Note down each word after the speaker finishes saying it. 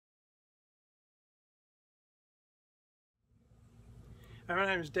Hi, my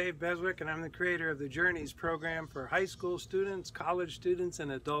name is Dave Beswick, and I'm the creator of the Journeys program for high school students, college students,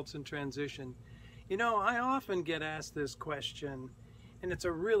 and adults in transition. You know, I often get asked this question, and it's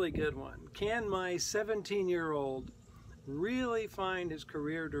a really good one. Can my 17-year-old really find his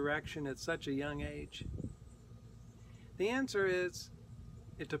career direction at such a young age? The answer is,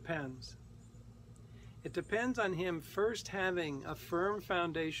 it depends. It depends on him first having a firm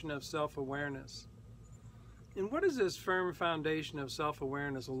foundation of self-awareness. And what does this firm foundation of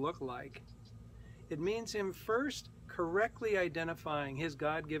self-awareness look like? It means him first correctly identifying his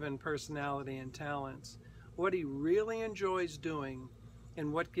God-given personality and talents, what he really enjoys doing,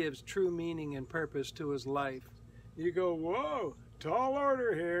 and what gives true meaning and purpose to his life. You go, whoa, tall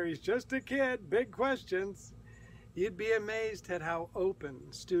order here, he's just a kid, big questions. You'd be amazed at how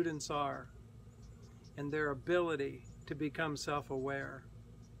open students are and their ability to become self-aware.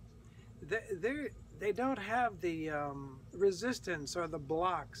 They don't have the resistance or the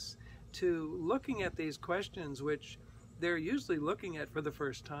blocks to looking at these questions, which they're usually looking at for the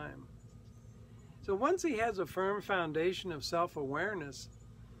first time. So once he has a firm foundation of self-awareness,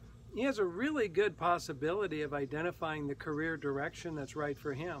 he has a really good possibility of identifying the career direction that's right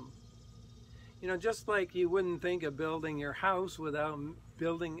for him. You know, just like you wouldn't think of building your house without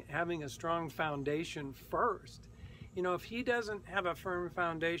having a strong foundation first. You know, if he doesn't have a firm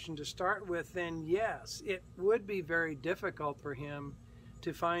foundation to start with, then yes, it would be very difficult for him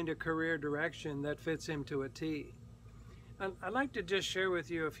to find a career direction that fits him to a T. And I'd like to just share with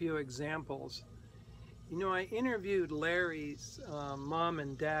you a few examples. You know, I interviewed Larry's mom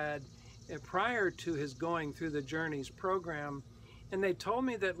and dad prior to his going through the Journeys program, and they told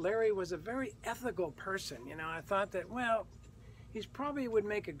me that Larry was a very ethical person. You know, I thought that, well, he probably would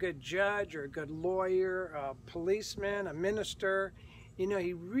make a good judge or a good lawyer, a policeman, a minister. You know,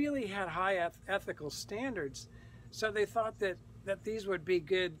 he really had high ethical standards. So they thought that these would be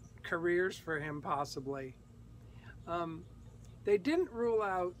good careers for him, possibly. They didn't rule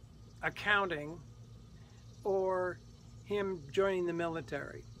out accounting or him joining the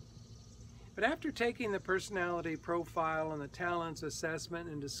military. But after taking the personality profile and the talents assessment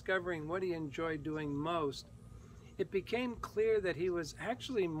and discovering what he enjoyed doing most, it became clear that he was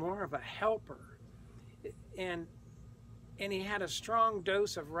actually more of a helper, and he had a strong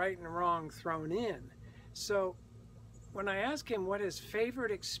dose of right and wrong thrown in. So when I asked him what his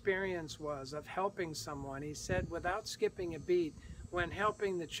favorite experience was of helping someone, he said, without skipping a beat, when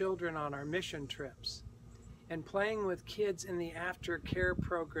helping the children on our mission trips and playing with kids in the aftercare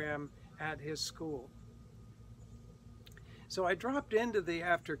program at his school. So I dropped into the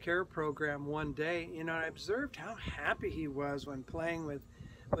aftercare program one day, you know, and I observed how happy he was when playing with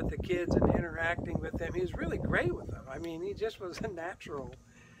the kids and interacting with them. He was really great with them. I mean, he just was a natural.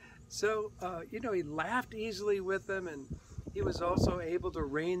 So, you know, he laughed easily with them, and he was also able to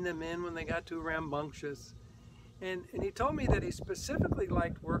rein them in when they got too rambunctious. And he told me that he specifically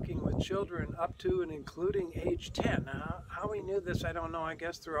liked working with children up to and including age 10. Now, how he knew this, I don't know, I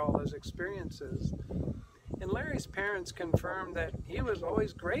guess through all his experiences. And Larry's parents confirmed that he was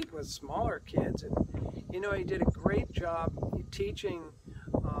always great with smaller kids. And, you know, he did a great job teaching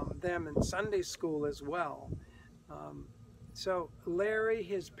them in Sunday school as well. So Larry,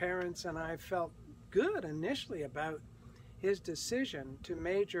 his parents, and I felt good initially about his decision to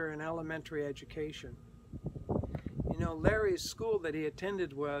major in elementary education. You know, Larry's school that he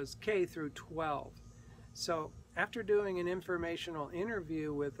attended was K through 12. So after doing an informational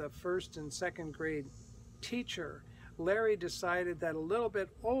interview with a first and second grade teacher, Larry decided that a little bit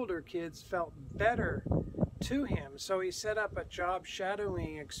older kids felt better to him. So he set up a job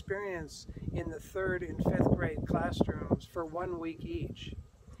shadowing experience in the 3rd and 5th grade classrooms for 1 week each.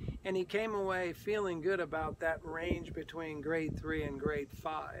 And he came away feeling good about that range between grade 3 and grade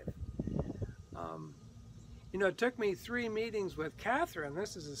 5. You know, it took me 3 meetings with Catherine.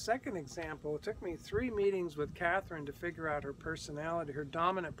 This is a second example. It took me 3 meetings with Catherine to figure out her personality, her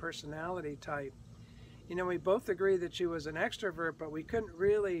dominant personality type. You know, we both agreed that she was an extrovert, but we couldn't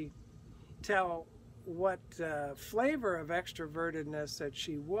really tell what flavor of extrovertedness that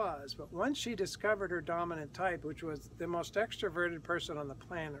she was. But once she discovered her dominant type, which was the most extroverted person on the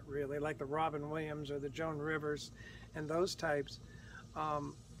planet, really, like the Robin Williams or the Joan Rivers and those types,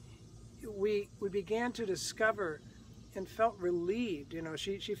 we began to discover and felt relieved. You know,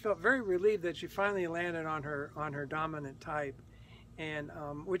 she felt very relieved that she finally landed on her dominant type, and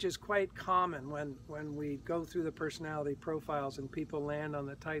which is quite common when we go through the personality profiles and people land on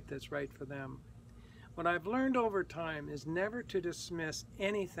the type that's right for them. What I've learned over time is never to dismiss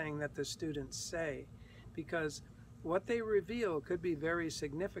anything that the students say, because what they reveal could be very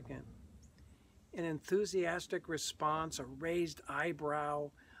significant. an enthusiastic response, a raised eyebrow,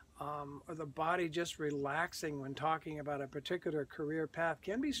 or the body just relaxing when talking about a particular career path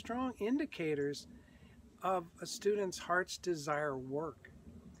can be strong indicators of a student's heart's desire work.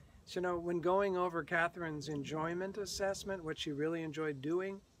 So, when going over Catherine's enjoyment assessment, what she really enjoyed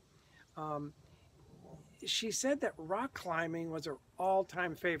doing, she said that rock climbing was her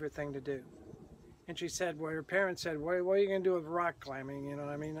all-time favorite thing to do. And she said, well, her parents said, what are you going to do with rock climbing? You know,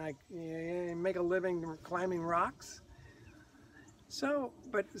 I mean, like, you make a living climbing rocks? So,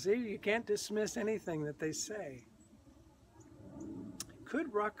 but see, you can't dismiss anything that they say.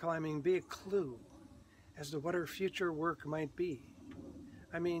 Could rock climbing be a clue as to what her future work might be?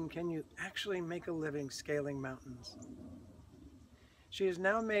 I mean, can you actually make a living scaling mountains? She is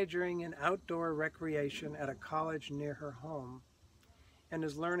now majoring in outdoor recreation at a college near her home and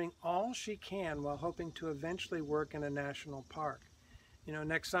is learning all she can while hoping to eventually work in a national park. You know,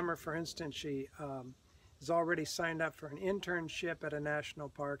 next summer, for instance, she is already signed up for an internship at a national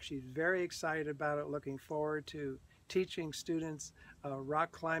park. She's very excited about it, looking forward to teaching students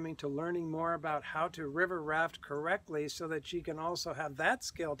rock climbing, to learning more about how to river raft correctly so that she can also have that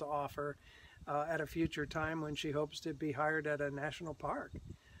skill to offer at a future time when she hopes to be hired at a national park.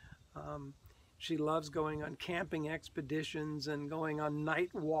 She loves going on camping expeditions and going on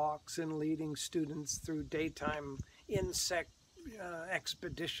night walks and leading students through daytime insect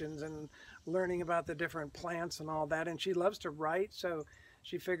expeditions and learning about the different plants and all that. And she loves to write, so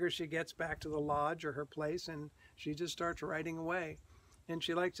she figures she gets back to the lodge or her place and she just starts writing away. And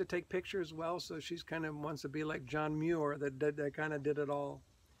she likes to take pictures well, so she's kind of wants to be like John Muir that kind of did it all.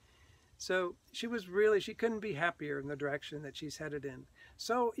 So she couldn't be happier in the direction that she's headed in.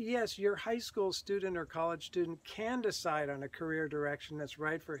 So yes, your high school student or college student can decide on a career direction that's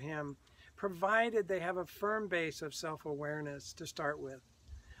right for him, provided they have a firm base of self-awareness to start with.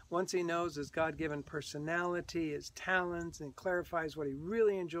 Once he knows his God-given personality, his talents, and clarifies what he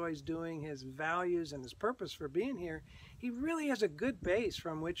really enjoys doing, his values, and his purpose for being here, he really has a good base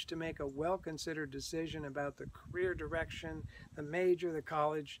from which to make a well-considered decision about the career direction, the major, the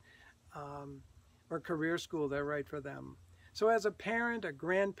college, or career school that's right for them. So as a parent, a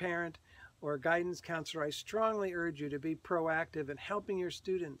grandparent, or a guidance counselor, I strongly urge you to be proactive in helping your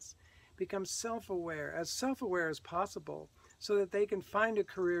students become self-aware as possible, so that they can find a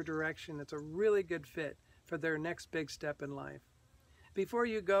career direction that's a really good fit for their next big step in life. Before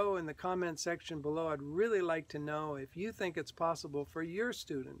you go, in the comment section below, I'd really like to know if you think it's possible for your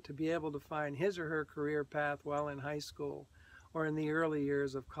student to be able to find his or her career path while in high school or in the early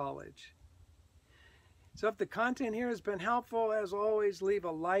years of college. So if the content here has been helpful, as always, leave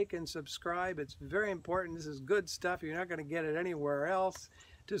a like and subscribe. It's very important. This is good stuff. You're not going to get it anywhere else.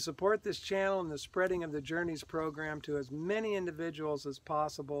 To support this channel and the spreading of the Journeys program to as many individuals as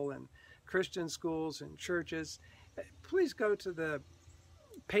possible in Christian schools and churches, please go to the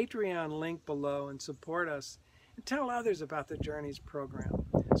Patreon link below and support us and tell others about the Journeys program.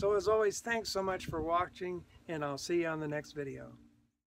 So as always, thanks so much for watching, and I'll see you on the next video.